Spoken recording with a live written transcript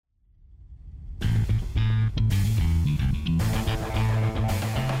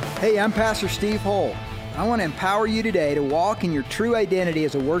Hey, I'm Pastor Steve Hull. I want to empower you today to walk in your true identity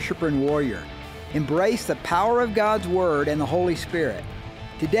as a worshiper and warrior. Embrace the power of God's Word and the Holy Spirit.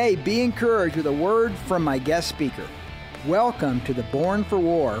 Today, be encouraged with a word from my guest speaker. Welcome to the Born for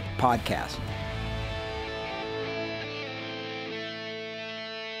War podcast.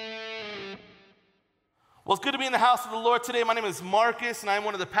 Well, it's good to be in the house of the Lord today. My name is Marcus, and I'm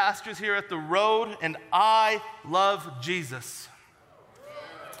one of the pastors here at The Road, and I love Jesus.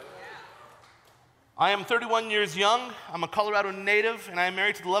 I am 31 years young. I'm a Colorado native, and I am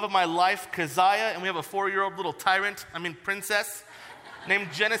married to the love of my life, Keziah, and we have a 4-year-old little princess, named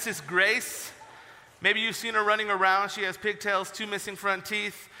Genesis Grace. Maybe you've seen her running around. She has pigtails, 2 missing front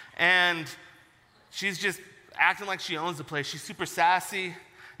teeth, and she's just acting like she owns the place. She's super sassy,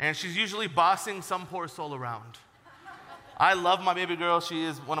 and she's usually bossing some poor soul around. I love my baby girl. She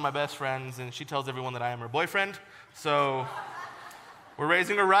is one of my best friends, and she tells everyone that I am her boyfriend, so we're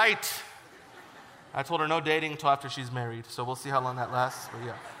raising her right. I told her no dating until after she's married, so we'll see how long that lasts, but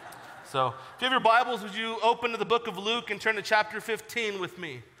yeah. So if you have your Bibles, would you open to the book of Luke and turn to chapter 15 with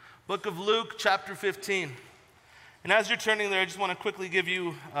me? Book of Luke, chapter 15. And as you're turning there, I just want to quickly give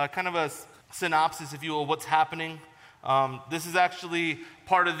you kind of a synopsis, if you will, what's happening. This is actually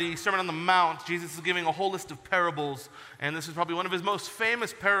part of the Sermon on the Mount. Jesus is giving a whole list of parables, and this is probably one of his most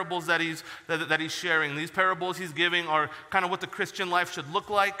famous parables that he's sharing. These parables he's giving are kind of what the Christian life should look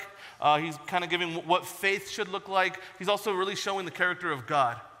like. He's kind of giving what faith should look like. He's also really showing the character of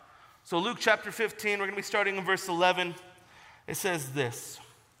God. So Luke chapter 15, we're going to be starting in verse 11. It says this.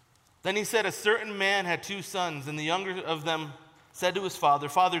 Then he said, a certain man had 2 sons, and the younger of them said to his father,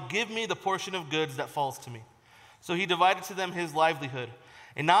 Father, give me the portion of goods that falls to me. So he divided to them his livelihood.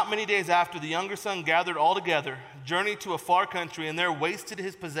 And not many days after, the younger son gathered all together, journeyed to a far country, and there wasted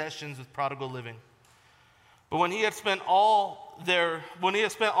his possessions with prodigal living. But when he had spent all, there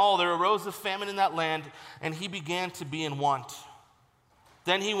arose a famine in that land, and he began to be in want.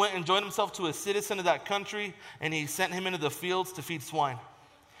 Then he went and joined himself to a citizen of that country, and he sent him into the fields to feed swine.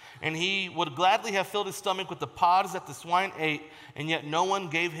 And he would gladly have filled his stomach with the pods that the swine ate, and yet no one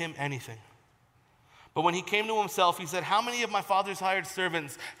gave him anything. But when he came to himself, he said, how many of my father's hired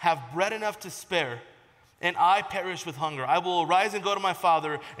servants have bread enough to spare, and I perish with hunger? I will arise and go to my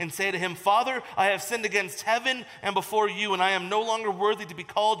father and say to him, Father, I have sinned against heaven and before you, and I am no longer worthy to be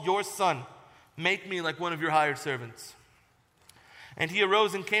called your son. Make me like one of your hired servants. And he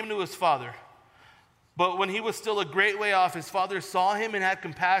arose and came to his father. But when he was still a great way off, his father saw him and had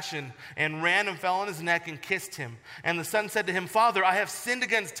compassion, and ran and fell on his neck and kissed him. And the son said to him, Father, I have sinned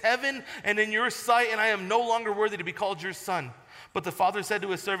against heaven and in your sight, and I am no longer worthy to be called your son. But the father said to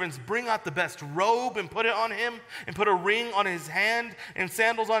his servants, bring out the best robe and put it on him, and put a ring on his hand and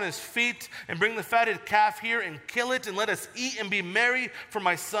sandals on his feet, and bring the fatted calf here and kill it, and let us eat and be merry, for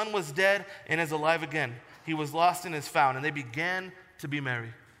my son was dead and is alive again. He was lost and is found. And they began to be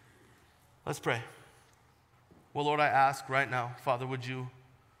merry. Let's pray. Well, Lord, I ask right now, Father, would you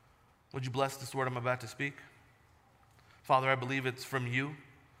bless this word I'm about to speak? Father, I believe it's from you.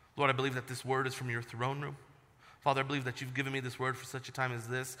 Lord, I believe that this word is from your throne room. Father, I believe that you've given me this word for such a time as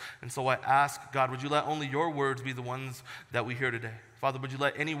this. And so I ask, God, would you let only your words be the ones that we hear today? Father, would you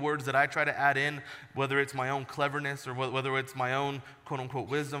let any words that I try to add in, whether it's my own cleverness or whether it's my own quote-unquote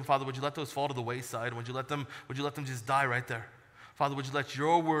wisdom, Father, would you let those fall to the wayside? Would you let them just die right there? Father, would you let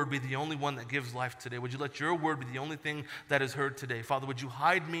your word be the only one that gives life today? Would you let your word be the only thing that is heard today? Father, would you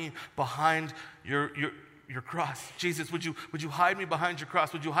hide me behind your cross? Jesus, would you hide me behind your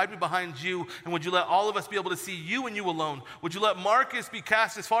cross? Would you hide me behind you? And would you let all of us be able to see you and you alone? Would you let Marcus be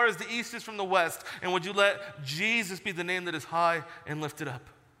cast as far as the east is from the west? And would you let Jesus be the name that is high and lifted up?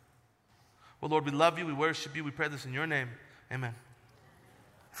 Well, Lord, we love you. We worship you. We pray this in your name. Amen.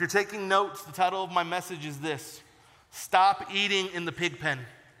 If you're taking notes, the title of my message is this: Stop eating in the pig pen.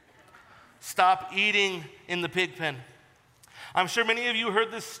 Stop eating in the pig pen. I'm sure many of you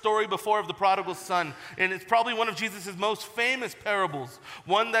heard this story before of the prodigal son, and it's probably one of Jesus' most famous parables,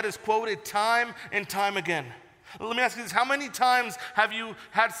 one that is quoted time and time again. Let me ask you this: how many times have you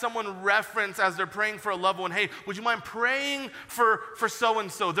had someone reference as they're praying for a loved one, hey, would you mind praying for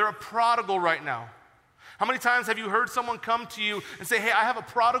so-and-so? They're a prodigal right now. How many times have you heard someone come to you and say, hey, I have a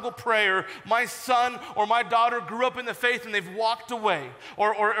prodigal prayer. My son or my daughter grew up in the faith and they've walked away.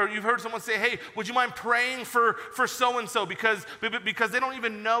 Or you've heard someone say, hey, would you mind praying for so-and-so because they don't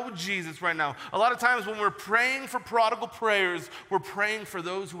even know Jesus right now. A lot of times when we're praying for prodigal prayers, we're praying for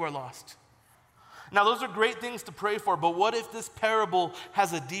those who are lost. Now, those are great things to pray for, but what if this parable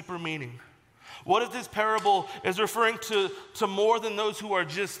has a deeper meaning? What if this parable is referring to more than those who are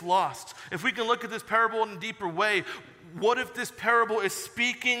just lost? If we can look at this parable in a deeper way, what if this parable is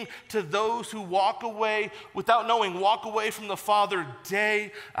speaking to those who walk away without knowing, walk away from the Father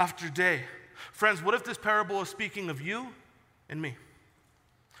day after day? Friends, what if this parable is speaking of you and me?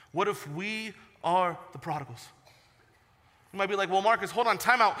 What if we are the prodigals? You might be like, well, Marcus, hold on,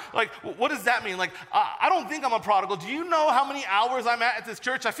 time out. Like, what does that mean? Like, I don't think I'm a prodigal. Do you know how many hours I'm at this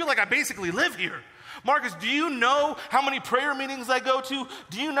church? I feel like I basically live here. Marcus, do you know how many prayer meetings I go to?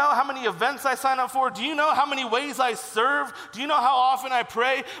 Do you know how many events I sign up for? Do you know how many ways I serve? Do you know how often I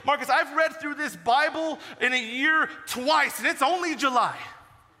pray? Marcus, I've read through this Bible in a year twice, and it's only July.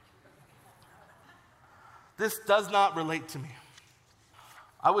 This does not relate to me.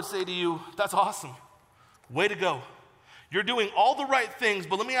 I would say to you, that's awesome. Way to go. You're doing all the right things,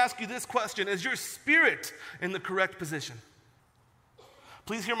 but let me ask you this question. Is your spirit in the correct position?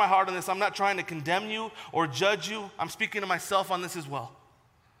 Please hear my heart on this. I'm not trying to condemn you or judge you. I'm speaking to myself on this as well.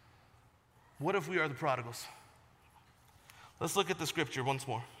 What if we are the prodigals? Let's look at the scripture once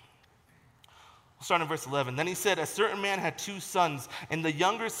more. We'll start in verse 11. Then he said, a certain man had 2 sons, and the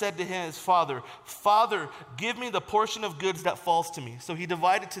younger said to his father, Father, give me the portion of goods that falls to me. So he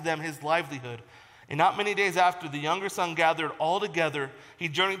divided to them his livelihood. And not many days after, the younger son gathered all together. He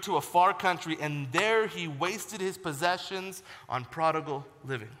journeyed to a far country, and there he wasted his possessions on prodigal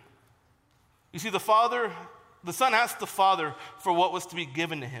living. You see, the son asked the father for what was to be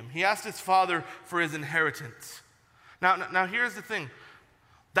given to him. He asked his father for his inheritance. Now here's the thing.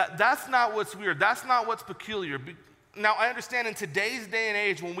 That's not what's weird. That's not what's peculiar. Now, I understand in today's day and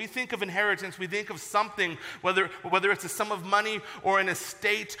age, when we think of inheritance, we think of something, whether it's a sum of money or an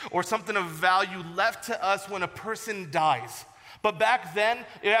estate or something of value left to us when a person dies. But back then,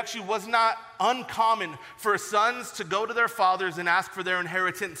 it actually was not uncommon for sons to go to their fathers and ask for their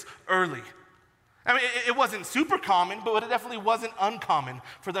inheritance early. I mean, it wasn't super common, but it definitely wasn't uncommon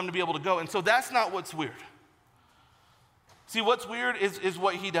for them to be able to go. And so that's not what's weird. See, what's weird is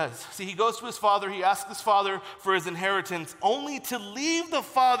what he does. See, he goes to his father, he asks his father for his inheritance, only to leave the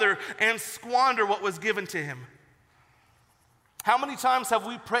father and squander what was given to him. How many times have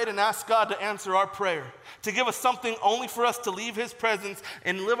we prayed and asked God to answer our prayer, to give us something only for us to leave his presence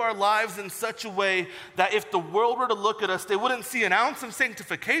and live our lives in such a way that if the world were to look at us, they wouldn't see an ounce of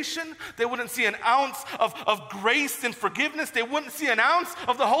sanctification, they wouldn't see an ounce of grace and forgiveness, they wouldn't see an ounce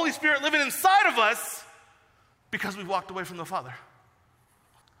of the Holy Spirit living inside of us, because we walked away from the Father.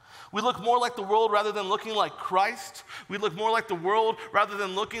 We look more like the world rather than looking like Christ. We look more like the world rather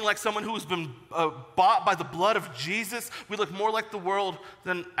than looking like someone who has been bought by the blood of Jesus. We look more like the world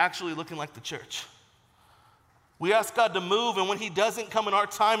than actually looking like the church. We ask God to move, and when he doesn't come in our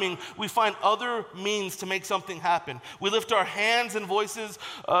timing, we find other means to make something happen. We lift our hands and voices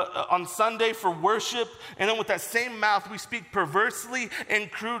on Sunday for worship, and then with that same mouth, we speak perversely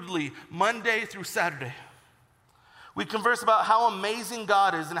and crudely Monday through Saturday. We converse about how amazing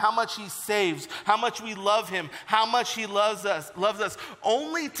God is and how much he saves, how much we love him, how much he loves us,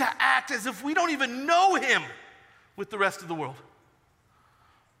 only to act as if we don't even know him with the rest of the world.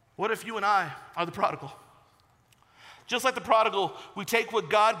 What if you and I are the prodigal? Just like the prodigal, we take what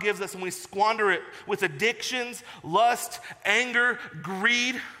God gives us and we squander it with addictions, lust, anger,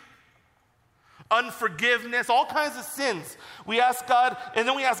 greed, unforgiveness, all kinds of sins. We ask God, and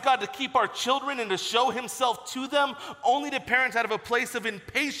then we ask God to keep our children and to show himself to them, only to parents out of a place of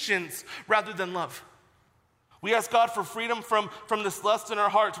impatience rather than love. We ask God for freedom from this lust in our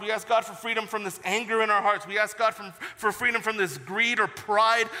hearts. We ask God for freedom from this anger in our hearts. We ask God for freedom from this greed or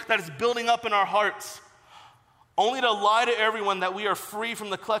pride that is building up in our hearts, only to lie to everyone that we are free from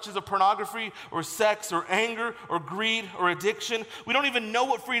the clutches of pornography or sex or anger or greed or addiction. We don't even know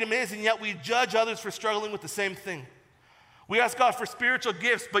what freedom is, and yet we judge others for struggling with the same thing. We ask God for spiritual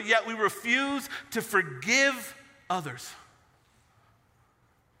gifts, but yet we refuse to forgive others.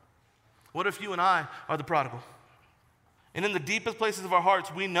 What if you and I are the prodigal? And in the deepest places of our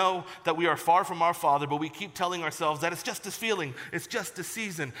hearts, we know that we are far from our Father, but we keep telling ourselves that it's just this feeling, it's just a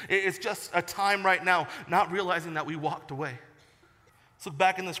season, it's just a time right now, not realizing that we walked away. Let's look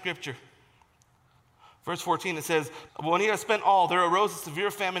back in the scripture. Verse 14, it says, when he had spent all, there arose a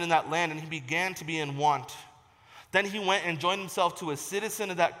severe famine in that land, and he began to be in want. Then he went and joined himself to a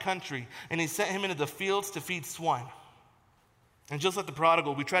citizen of that country, and he sent him into the fields to feed swine. And just like the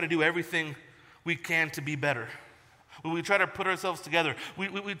prodigal, we try to do everything we can to be better. We try to put ourselves together.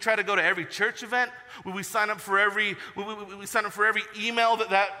 We try to go to every church event. We sign up for every email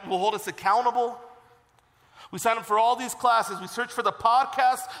that will hold us accountable. We sign up for all these classes. We search for the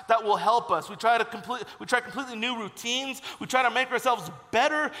podcasts that will help us. We try completely new routines. We try to make ourselves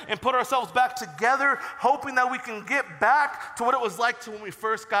better and put ourselves back together, hoping that we can get back to what it was like to when we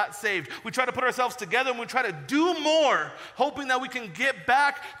first got saved. We try to put ourselves together and we try to do more, hoping that we can get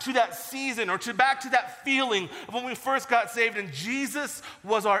back to that season or back to that feeling of when we first got saved and Jesus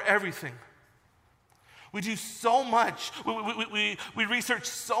was our everything. We do so much. We research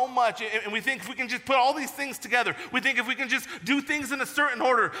so much, and we think if we can just put all these things together, we think if we can just do things in a certain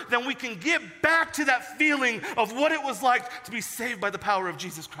order, then we can get back to that feeling of what it was like to be saved by the power of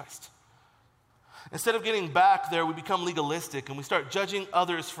Jesus Christ. Instead of getting back there, we become legalistic, and we start judging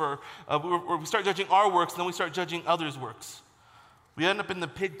others we start judging our works, and then we start judging others' works. We end up in the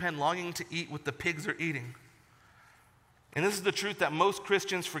pig pen longing to eat what the pigs are eating. And this is the truth that most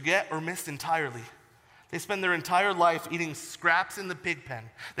Christians forget or miss entirely. They spend their entire life eating scraps in the pig pen.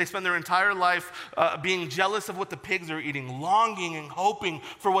 They spend their entire life being jealous of what the pigs are eating, longing and hoping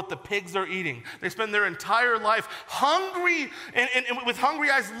for what the pigs are eating. They spend their entire life hungry and with hungry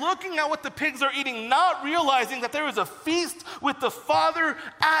eyes looking at what the pigs are eating, not realizing that there is a feast with the Father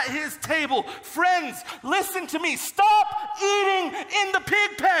at his table. Friends, listen to me. Stop eating in the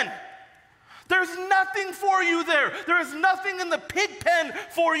pig pen. There's nothing for you there. There is nothing in the pig pen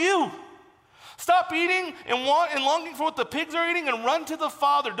for you. Stop eating and longing for what the pigs are eating and run to the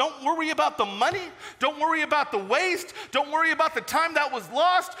Father. Don't worry about the money. Don't worry about the waste. Don't worry about the time that was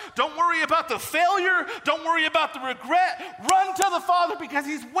lost. Don't worry about the failure. Don't worry about the regret. Run to the Father because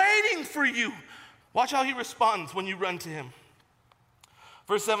he's waiting for you. Watch how he responds when you run to him.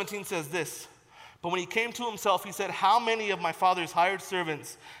 Verse 17 says this, "But when he came to himself, he said, 'How many of my father's hired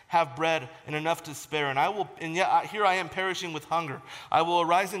servants have bread and enough to spare? And yet here I am perishing with hunger. I will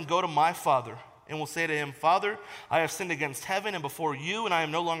arise and go to my father and will say to him, Father, I have sinned against heaven and before you, and I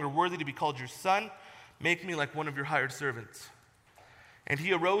am no longer worthy to be called your son. Make me like one of your hired servants.' And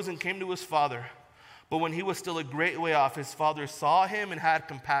he arose and came to his father. But when he was still a great way off, his father saw him and had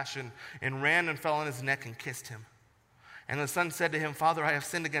compassion and ran and fell on his neck and kissed him. And the son said to him, Father, I have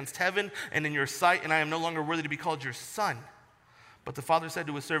sinned against heaven and in your sight, and I am no longer worthy to be called your son. But the father said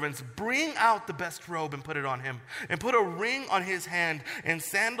to his servants, Bring out the best robe and put it on him, and put a ring on his hand and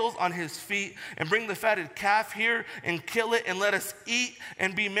sandals on his feet, and bring the fatted calf here and kill it, and let us eat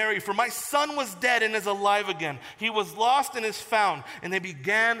and be merry. For my son was dead and is alive again. He was lost and is found. And they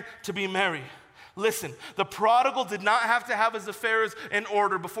began to be merry." Listen, the prodigal did not have to have his affairs in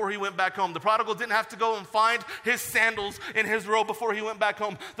order before he went back home. The prodigal didn't have to go and find his sandals and his robe before he went back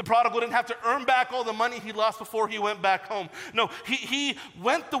home. The prodigal didn't have to earn back all the money he lost before he went back home. No, he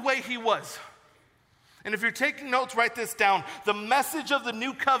went the way he was. And if you're taking notes, write this down. The message of the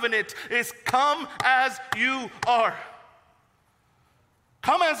new covenant is come as you are.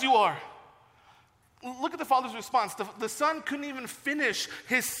 Come as you are. Look at the father's response. The son couldn't even finish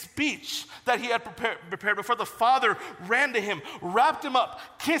his speech that he had prepared before the father ran to him, wrapped him up,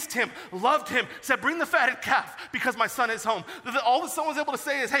 kissed him, loved him, said, Bring the fatted calf because my son is home. All the son was able to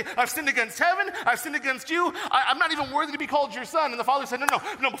say is, hey, I've sinned against heaven, I've sinned against you, I'm not even worthy to be called your son. And the father said,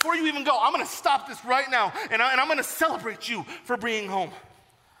 no, before you even go, I'm going to stop this right now, and I'm going to celebrate you for being home.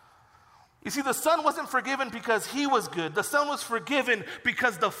 You see, the son wasn't forgiven because he was good. The son was forgiven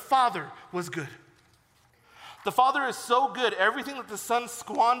because the father was good. The father is so good, everything that the son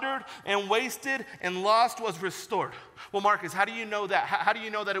squandered and wasted and lost was restored. Well, Marcus, how do you know that? How do you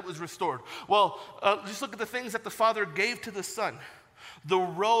know that it was restored? Well, just look at the things that the father gave to the son. The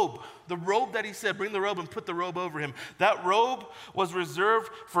robe that he said, bring the robe and put the robe over him. That robe was reserved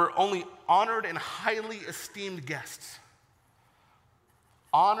for only honored and highly esteemed guests.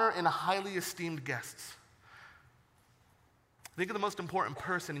 Honor and highly esteemed guests. Think of the most important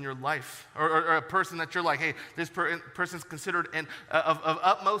person in your life, or a person that you're like, hey, this person's considered of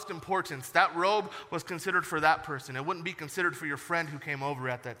utmost importance. That robe was considered for that person. It wouldn't be considered for your friend who came over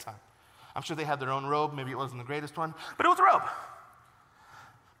at that time. I'm sure they had their own robe. Maybe it wasn't the greatest one, but it was a robe.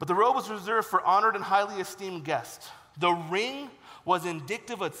 But the robe was reserved for honored and highly esteemed guests. The ring was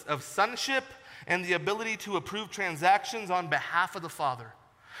indicative of sonship and the ability to approve transactions on behalf of the father.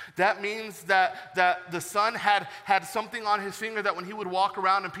 That means that the son had something on his finger that when he would walk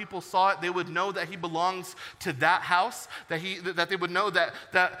around and people saw it, they would know that he belongs to that house, that they would know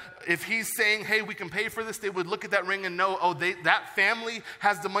that if he's saying, hey, we can pay for this, they would look at that ring and know, oh, that family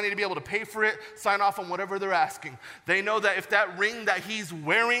has the money to be able to pay for it, sign off on whatever they're asking. They know that if that ring that he's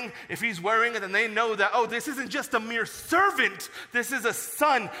wearing, if he's wearing it, then they know that, oh, this isn't just a mere servant, this is a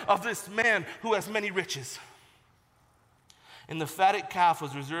son of this man who has many riches. And the fatted calf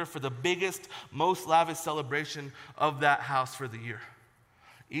was reserved for the biggest, most lavish celebration of that house for the year.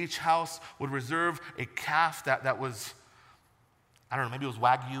 Each house would reserve a calf that was, I don't know, maybe it was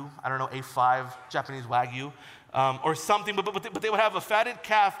Wagyu, I don't know, A5, Japanese Wagyu, or something, but they would have a fatted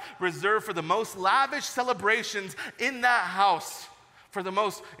calf reserved for the most lavish celebrations in that house, for the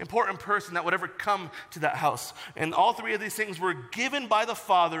most important person that would ever come to that house. And all three of these things were given by the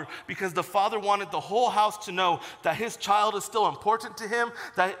father because the father wanted the whole house to know that his child is still important to him,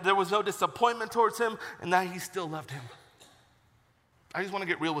 that there was no disappointment towards him, and that he still loved him. I just want to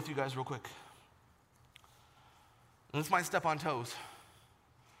get real with you guys real quick. And this might step on toes,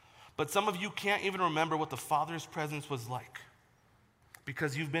 but some of you can't even remember what the Father's presence was like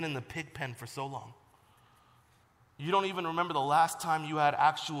because you've been in the pig pen for so long. You don't even remember the last time you had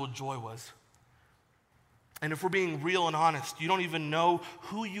actual joy was. And if we're being real and honest, you don't even know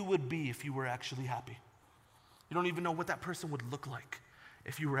who you would be if you were actually happy. You don't even know what that person would look like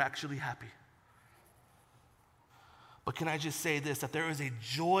if you were actually happy. But can I just say this, that there is a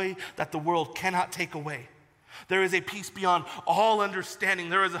joy that the world cannot take away. There is a peace beyond all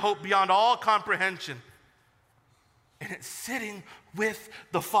understanding. There is a hope beyond all comprehension. And it's sitting with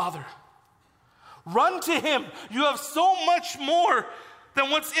the Father. Run to him. You have so much more than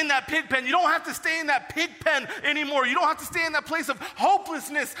what's in that pig pen. You don't have to stay in that pig pen anymore. You don't have to stay in that place of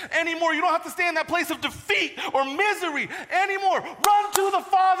hopelessness anymore. You don't have to stay in that place of defeat or misery anymore. Run to the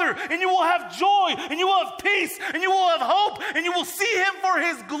Father and you will have joy and you will have peace and you will have hope and you will see him for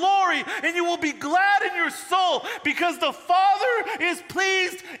his glory and you will be glad in your soul because the Father is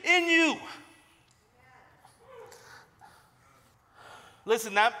pleased in you.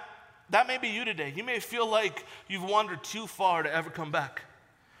 Listen, that may be you today. You may feel like you've wandered too far to ever come back.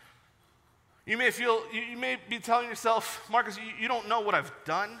 You may be telling yourself, Marcus, you don't know what I've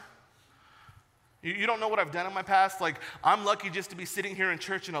done. You don't know what I've done in my past. Like, I'm lucky just to be sitting here in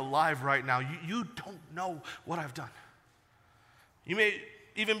church and alive right now. You don't know what I've done. You may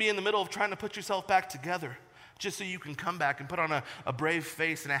even be in the middle of trying to put yourself back together just so you can come back and put on a brave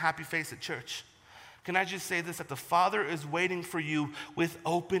face and a happy face at church. Can I just say this, that the Father is waiting for you with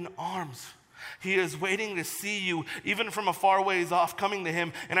open arms. He is waiting to see you, even from a far ways off, coming to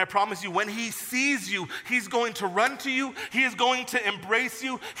him. And I promise you, when he sees you, he's going to run to you. He is going to embrace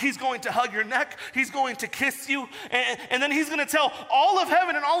you. He's going to hug your neck. He's going to kiss you. And then he's going to tell all of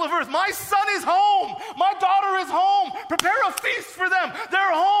heaven and all of earth, my son is home. My daughter is home. Prepare a feast for them.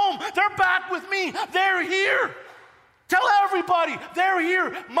 They're home. They're back with me. They're here. Tell everybody, they're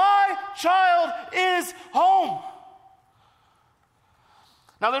here. My child is home.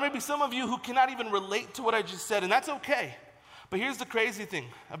 Now, there may be some of you who cannot even relate to what I just said, and that's okay. But here's the crazy thing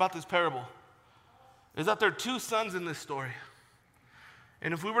about this parable, is that there are two sons in this story.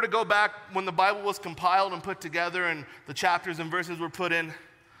 And if we were to go back when the Bible was compiled and put together and the chapters and verses were put in,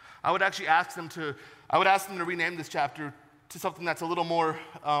 I would actually ask them to rename this chapter to something that's a little more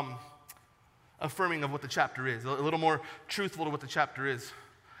affirming of what the chapter is, a little more truthful to what the chapter is.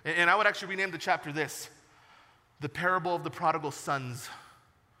 And I would actually rename the chapter this, the parable of the prodigal sons,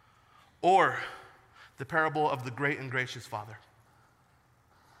 or the parable of the great and gracious Father.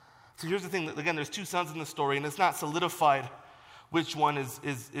 So here's the thing, again, there's two sons in the story, and it's not solidified which one is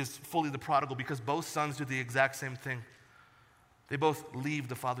fully the prodigal, because both sons do the exact same thing. They both leave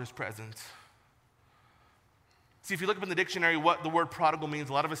the Father's presence. See, if you look up in the dictionary what the word prodigal means,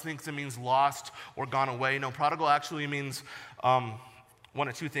 a lot of us think it means lost or gone away. No, prodigal actually means one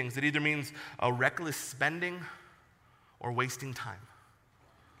of two things. It either means a reckless spending or wasting time.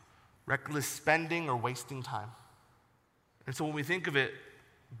 Reckless spending or wasting time. And so when we think of it,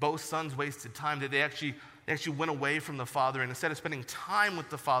 both sons wasted time. They actually went away from the Father, and instead of spending time with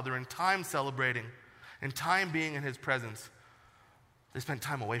the Father and time celebrating and time being in his presence, they spent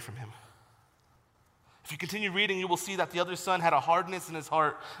time away from him. If you continue reading, you will see that the other son had a hardness in his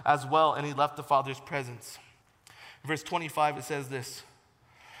heart as well, and he left the Father's presence. In verse 25, it says this.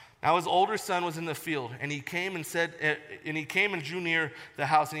 Now his older son was in the field, and he came and drew near the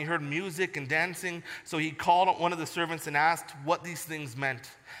house, and he heard music and dancing. So he called one of the servants and asked what these things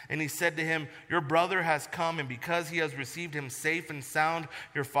meant. And he said to him, your brother has come, and because he has received him safe and sound,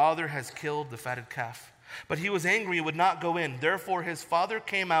 your father has killed the fatted calf. But he was angry and would not go in. Therefore his father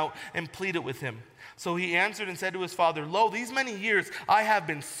came out and pleaded with him. So he answered and said to his father, lo, these many years I have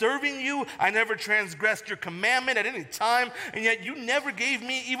been serving you. I never transgressed your commandment at any time, and yet you never gave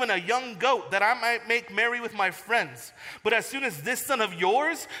me even a young goat that I might make merry with my friends. But as soon as this son of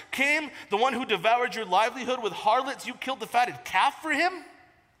yours came, the one who devoured your livelihood with harlots, you killed the fatted calf for him?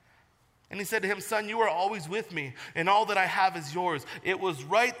 And he said to him, son, you are always with me, and all that I have is yours. It was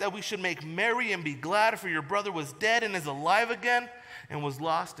right that we should make merry and be glad, for your brother was dead and is alive again, and was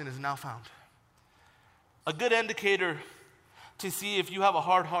lost and is now found. A good indicator to see if you have a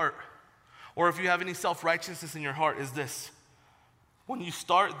hard heart or if you have any self-righteousness in your heart is this. When you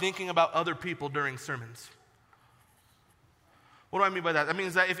start thinking about other people during sermons. What do I mean by that? That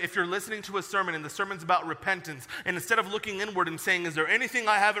means that if you're listening to a sermon and the sermon's about repentance, and instead of looking inward and saying, is there anything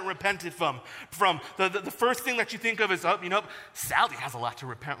I haven't repented from, the first thing that you think of is, Sally has a lot to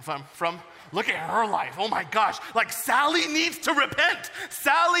repent from. Look at her life. Oh my gosh. Like Sally needs to repent.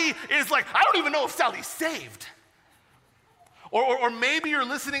 Sally is like, I don't even know if Sally's saved. Or maybe you're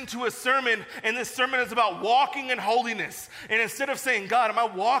listening to a sermon and this sermon is about walking in holiness. And instead of saying, God, am I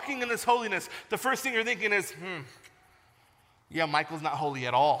walking in this holiness? The first thing you're thinking is, yeah, Michael's not holy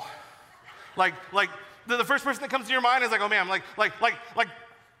at all. Like the first person that comes to your mind is like, oh man, like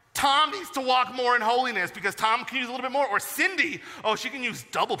Tom needs to walk more in holiness because Tom can use a little bit more. Or Cindy, she can use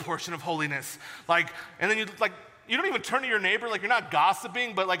double portion of holiness. And then you don't even turn to your neighbor, like you're not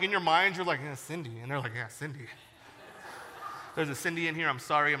gossiping, but like in your mind, you're like, yeah, Cindy. And they're like, yeah, Cindy. There's a Cindy in here, I'm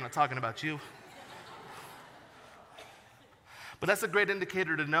sorry, I'm not talking about you. But that's a great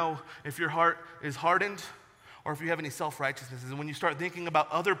indicator to know if your heart is hardened or if you have any self-righteousness, and when you start thinking about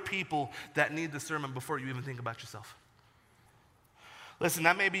other people that need the sermon before you even think about yourself. Listen,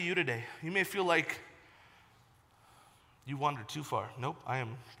 that may be you today. You may feel like you wandered too far. Nope, I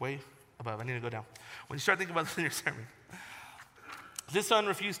am way above. I need to go down. When you start thinking about this in your sermon, this son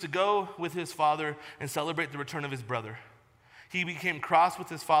refused to go with his father and celebrate the return of his brother. He became cross with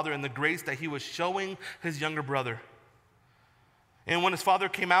his father in the grace that he was showing his younger brother. And when his father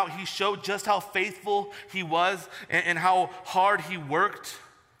came out, he showed just how faithful he was and how hard he worked.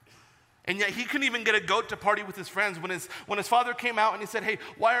 And yet he couldn't even get a goat to party with his friends. When his father came out and he said, hey,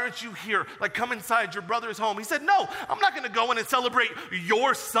 why aren't you here? Like, come inside, your brother's home. He said, no, I'm not going to go in and celebrate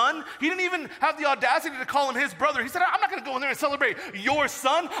your son. He didn't even have the audacity to call him his brother. He said, I'm not going to go in there and celebrate your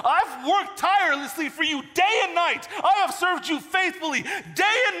son. I've worked tirelessly for you day and night. I have served you faithfully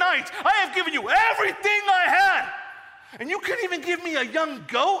day and night. I have given you everything I had. And you couldn't even give me a young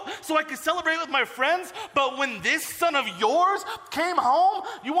goat so I could celebrate with my friends? But when this son of yours came home,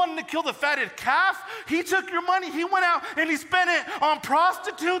 you wanted to kill the fatted calf? He took your money, he went out and he spent it on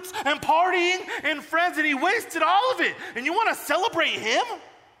prostitutes and partying and friends, and he wasted all of it. And you want to celebrate him?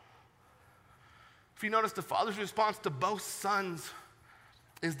 If you notice, the father's response to both sons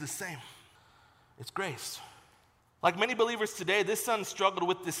is the same. It's grace. Like many believers today, this son struggled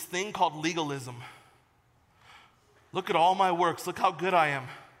with this thing called legalism. Look at all my works. Look how good I am.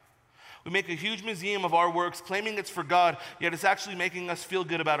 We make a huge museum of our works, claiming it's for God, yet it's actually making us feel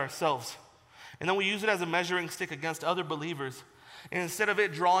good about ourselves. And then we use it as a measuring stick against other believers. And instead of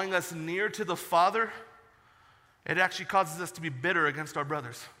it drawing us near to the Father, it actually causes us to be bitter against our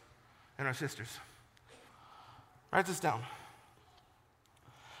brothers and our sisters. Write this down.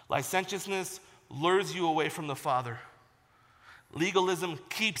 Licentiousness lures you away from the Father. Legalism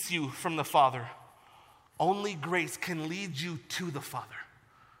keeps you from the Father. Only grace can lead you to the Father.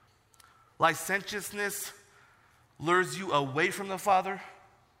 Licentiousness lures you away from the Father.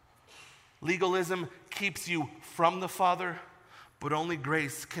 Legalism keeps you from the Father, but only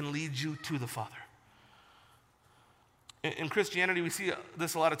grace can lead you to the Father. In Christianity, we see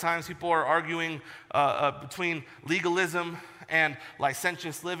this a lot of times. People are arguing between legalism and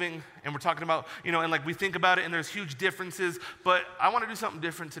licentious living. And we're talking about, and like we think about it and there's huge differences. But I want to do something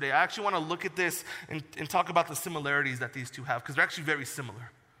different today. I actually want to look at this and talk about the similarities that these two have, because they're actually very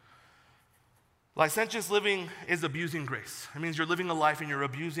similar. Licentious living is abusing grace. It means you're living a life and you're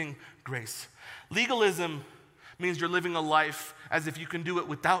abusing grace. Legalism means you're living a life as if you can do it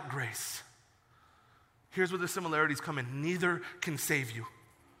without grace. Here's where the similarities come in. Neither can save you.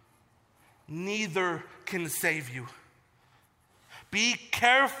 Neither can save you. Be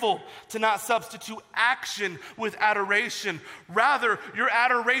careful to not substitute action with adoration. Rather, your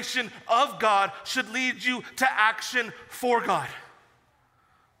adoration of God should lead you to action for God.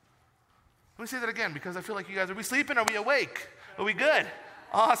 Let me say that again, because I feel like you guys, are we sleeping? Are we awake? Are we good?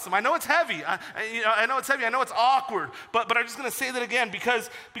 Awesome. I know it's heavy. I know it's heavy. I know it's awkward. But I'm just going to say that again because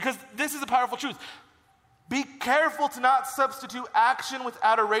this is a powerful truth. Be careful to not substitute action with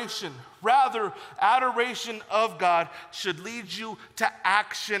adoration. Rather, adoration of God should lead you to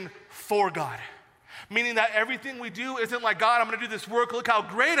action for God. Meaning that everything we do isn't like, God, I'm going to do this work. Look how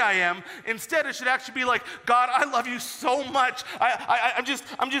great I am. Instead, it should actually be like, God, I love you so much. I'm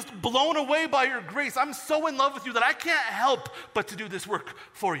just blown away by your grace. I'm so in love with you that I can't help but to do this work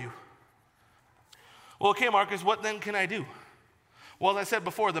for you. Well, okay, Marcus, what then can I do? Well, as I said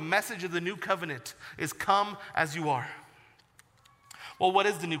before, the message of the new covenant is come as you are. Well, what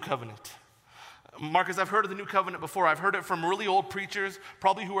is the new covenant? Marcus, I've heard of the new covenant before. I've heard it from really old preachers,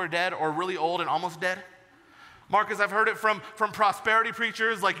 probably who are dead or really old and almost dead. Marcus, I've heard it from prosperity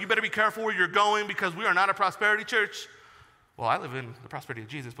preachers, like you better be careful where you're going because we are not a prosperity church. Well, I live in the prosperity of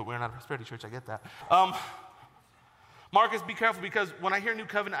Jesus, but we're not a prosperity church, I get that. Marcus, be careful because when I hear New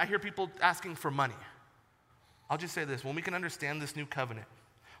Covenant, I hear people asking for money. I'll just say this, when we can understand this new covenant,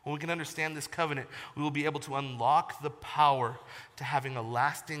 when we can understand this covenant, we will be able to unlock the power to having a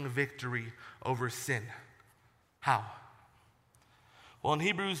lasting victory over sin. How? Well, in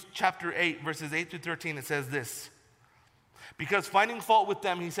Hebrews chapter 8, verses 8 through 13, it says this. Because finding fault with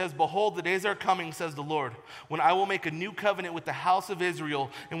them, he says, behold, the days are coming, says the Lord, when I will make a new covenant with the house of Israel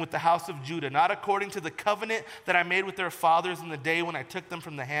and with the house of Judah, not according to the covenant that I made with their fathers in the day when I took them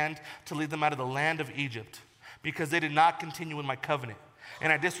from the hand to lead them out of the land of Egypt, because they did not continue in my covenant.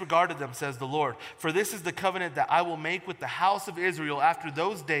 And I disregarded them, says the Lord. For this is the covenant that I will make with the house of Israel after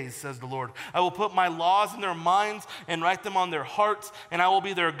those days, says the Lord. I will put my laws in their minds and write them on their hearts, and I will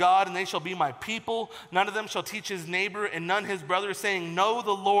be their God, and they shall be my people. None of them shall teach his neighbor and none his brother, saying, know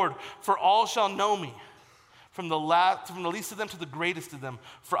the Lord, for all shall know me, from the least of them to the greatest of them.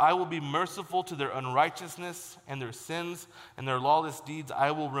 For I will be merciful to their unrighteousness and their sins, and their lawless deeds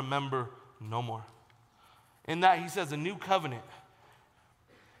I will remember no more. In that he says a new covenant.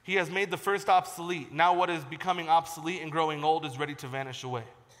 He has made the first obsolete. Now what is becoming obsolete and growing old is ready to vanish away.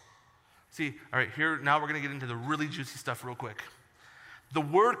 See, all right, here, now we're going to get into the really juicy stuff real quick. The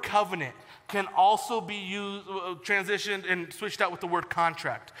word covenant can also be used, transitioned and switched out with the word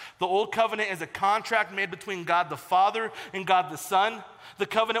contract. The old covenant is a contract made between God the Father and God the Son. The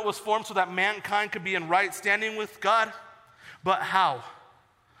covenant was formed so that mankind could be in right standing with God. But how?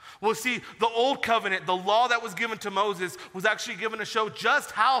 Well, see, the old covenant, the law that was given to Moses, was actually given to show just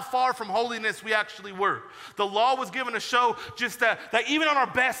how far from holiness we actually were. The law was given to show just that even on our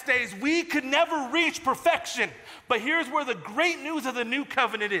best days, we could never reach perfection. But here's where the great news of the new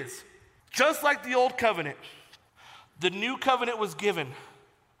covenant is. Just like the old covenant, the new covenant was given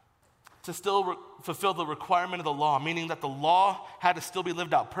to still fulfill the requirement of the law, meaning that the law had to still be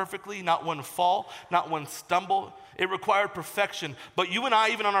lived out perfectly, not one fall, not one stumble. It required perfection. But you and I,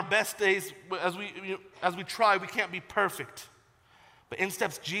 even on our best days, as we try, we can't be perfect. But in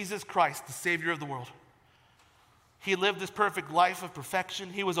steps Jesus Christ, the Savior of the world. He lived this perfect life of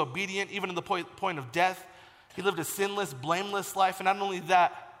perfection. He was obedient even to the point of death. He lived a sinless, blameless life. And not only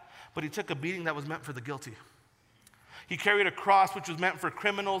that, but he took a beating that was meant for the guilty. He carried a cross which was meant for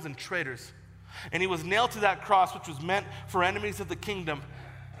criminals and traitors. And he was nailed to that cross which was meant for enemies of the kingdom.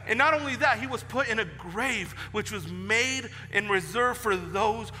 And not only that, he was put in a grave which was made and reserved for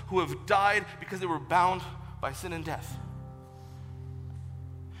those who have died because they were bound by sin and death.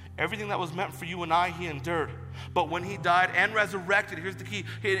 Everything that was meant for you and I, he endured. But when he died and resurrected, here's the key,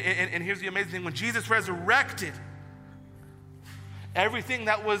 and here's the amazing thing. When Jesus resurrected, everything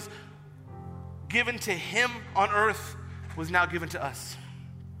that was given to him on earth was now given to us.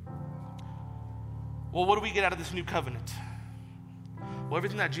 Well, what do we get out of this new covenant? Well,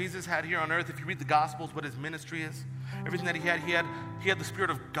 everything that Jesus had here on earth, if you read the Gospels, what his ministry is, everything that he had the Spirit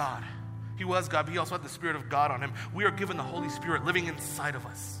of God. He was God, but he also had the Spirit of God on him. We are given the Holy Spirit living inside of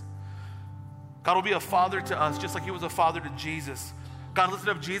us. God will be a father to us just like he was a father to Jesus. God lifted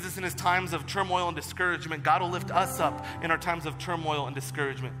up Jesus in his times of turmoil and discouragement. God will lift us up in our times of turmoil and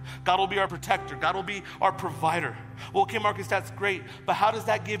discouragement. God will be our protector. God will be our provider. Well, okay, Marcus, that's great, but how does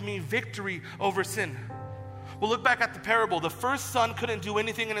that give me victory over sin? Well, look back at the parable. The first son couldn't do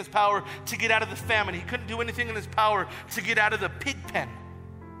anything in his power to get out of the famine. He couldn't do anything in his power to get out of the pig pen.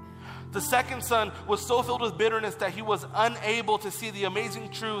 The second son was so filled with bitterness that he was unable to see the amazing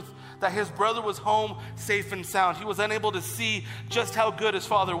truth that his brother was home safe and sound. He was unable to see just how good his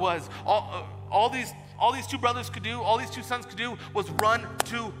father was. All these two brothers could do, all these two sons could do was run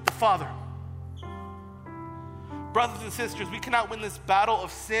to the Father. Brothers and sisters, we cannot win this battle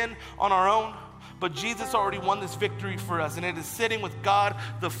of sin on our own. But Jesus already won this victory for us, and it is sitting with God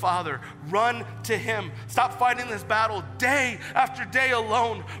the Father. Run to him. Stop fighting this battle day after day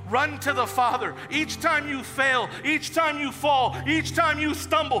alone. Run to the Father. Each time you fail, each time you fall, each time you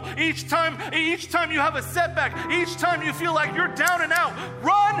stumble, each time you have a setback, each time you feel like you're down and out,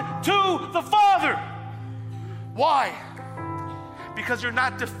 run to the Father. Why? Because you're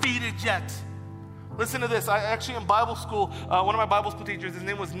not defeated yet. Listen to this. I actually in Bible school, one of my Bible school teachers, his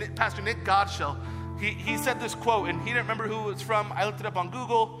name was Pastor Nick Godshell. He said this quote, and he didn't remember who it was from. I looked it up on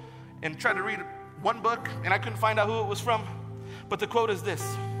Google and tried to read one book, and I couldn't find out who it was from. But the quote is this: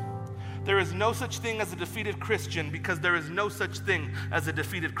 there is no such thing as a defeated Christian because there is no such thing as a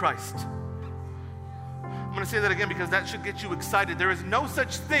defeated Christ. I'm going to say that again because that should get you excited. There is no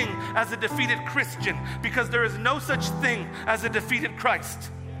such thing as a defeated Christian because there is no such thing as a defeated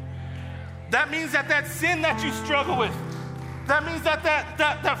Christ. That means that sin that you struggle with, that means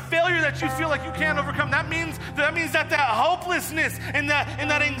that failure that you feel like you can't overcome, that means that hopelessness and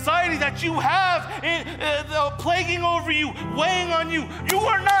that anxiety that you have plaguing over you, weighing on you, you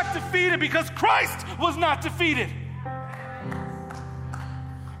are not defeated because Christ was not defeated.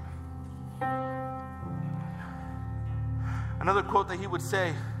 Another quote that he would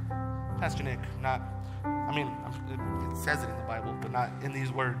say, Pastor Nick, it says it in the Bible, but not in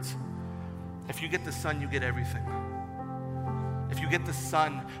these words. If you get the Son, you get everything. If you get the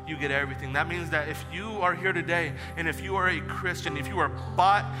Son, you get everything. That means that if you are here today, and if you are a Christian, if you are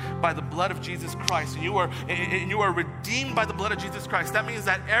bought by the blood of Jesus Christ, and you are redeemed by the blood of Jesus Christ, that means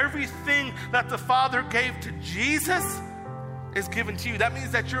that everything that the Father gave to Jesus is given to you. That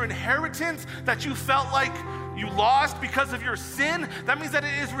means that your inheritance that you felt like you lost because of your sin, that means that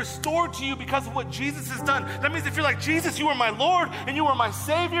it is restored to you because of what Jesus has done. That means if you're like, Jesus, you are my Lord and you are my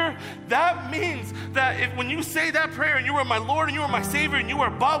Savior, that means that when you say that prayer and you are my Lord and you are my Savior and you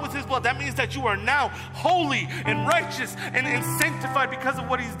are bought with his blood, that means that you are now holy and righteous and sanctified because of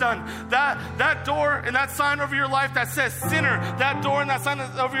what he's done. That door and that sign over your life that says sinner, that door and that sign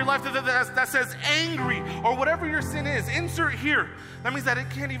over your life that says angry, or whatever your sin is, insert here. That means that it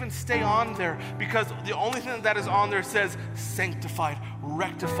can't even stay on there because the only thing that is on there says sanctified,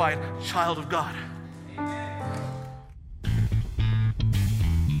 rectified, child of God.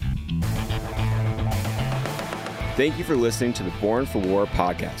 Thank you for listening to the Born for War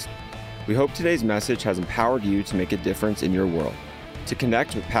podcast. We hope today's message has empowered you to make a difference in your world. To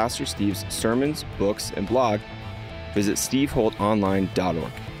connect with Pastor Steve's sermons, books, and blog, visit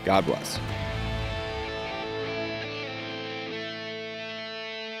steveholtonline.org. God bless.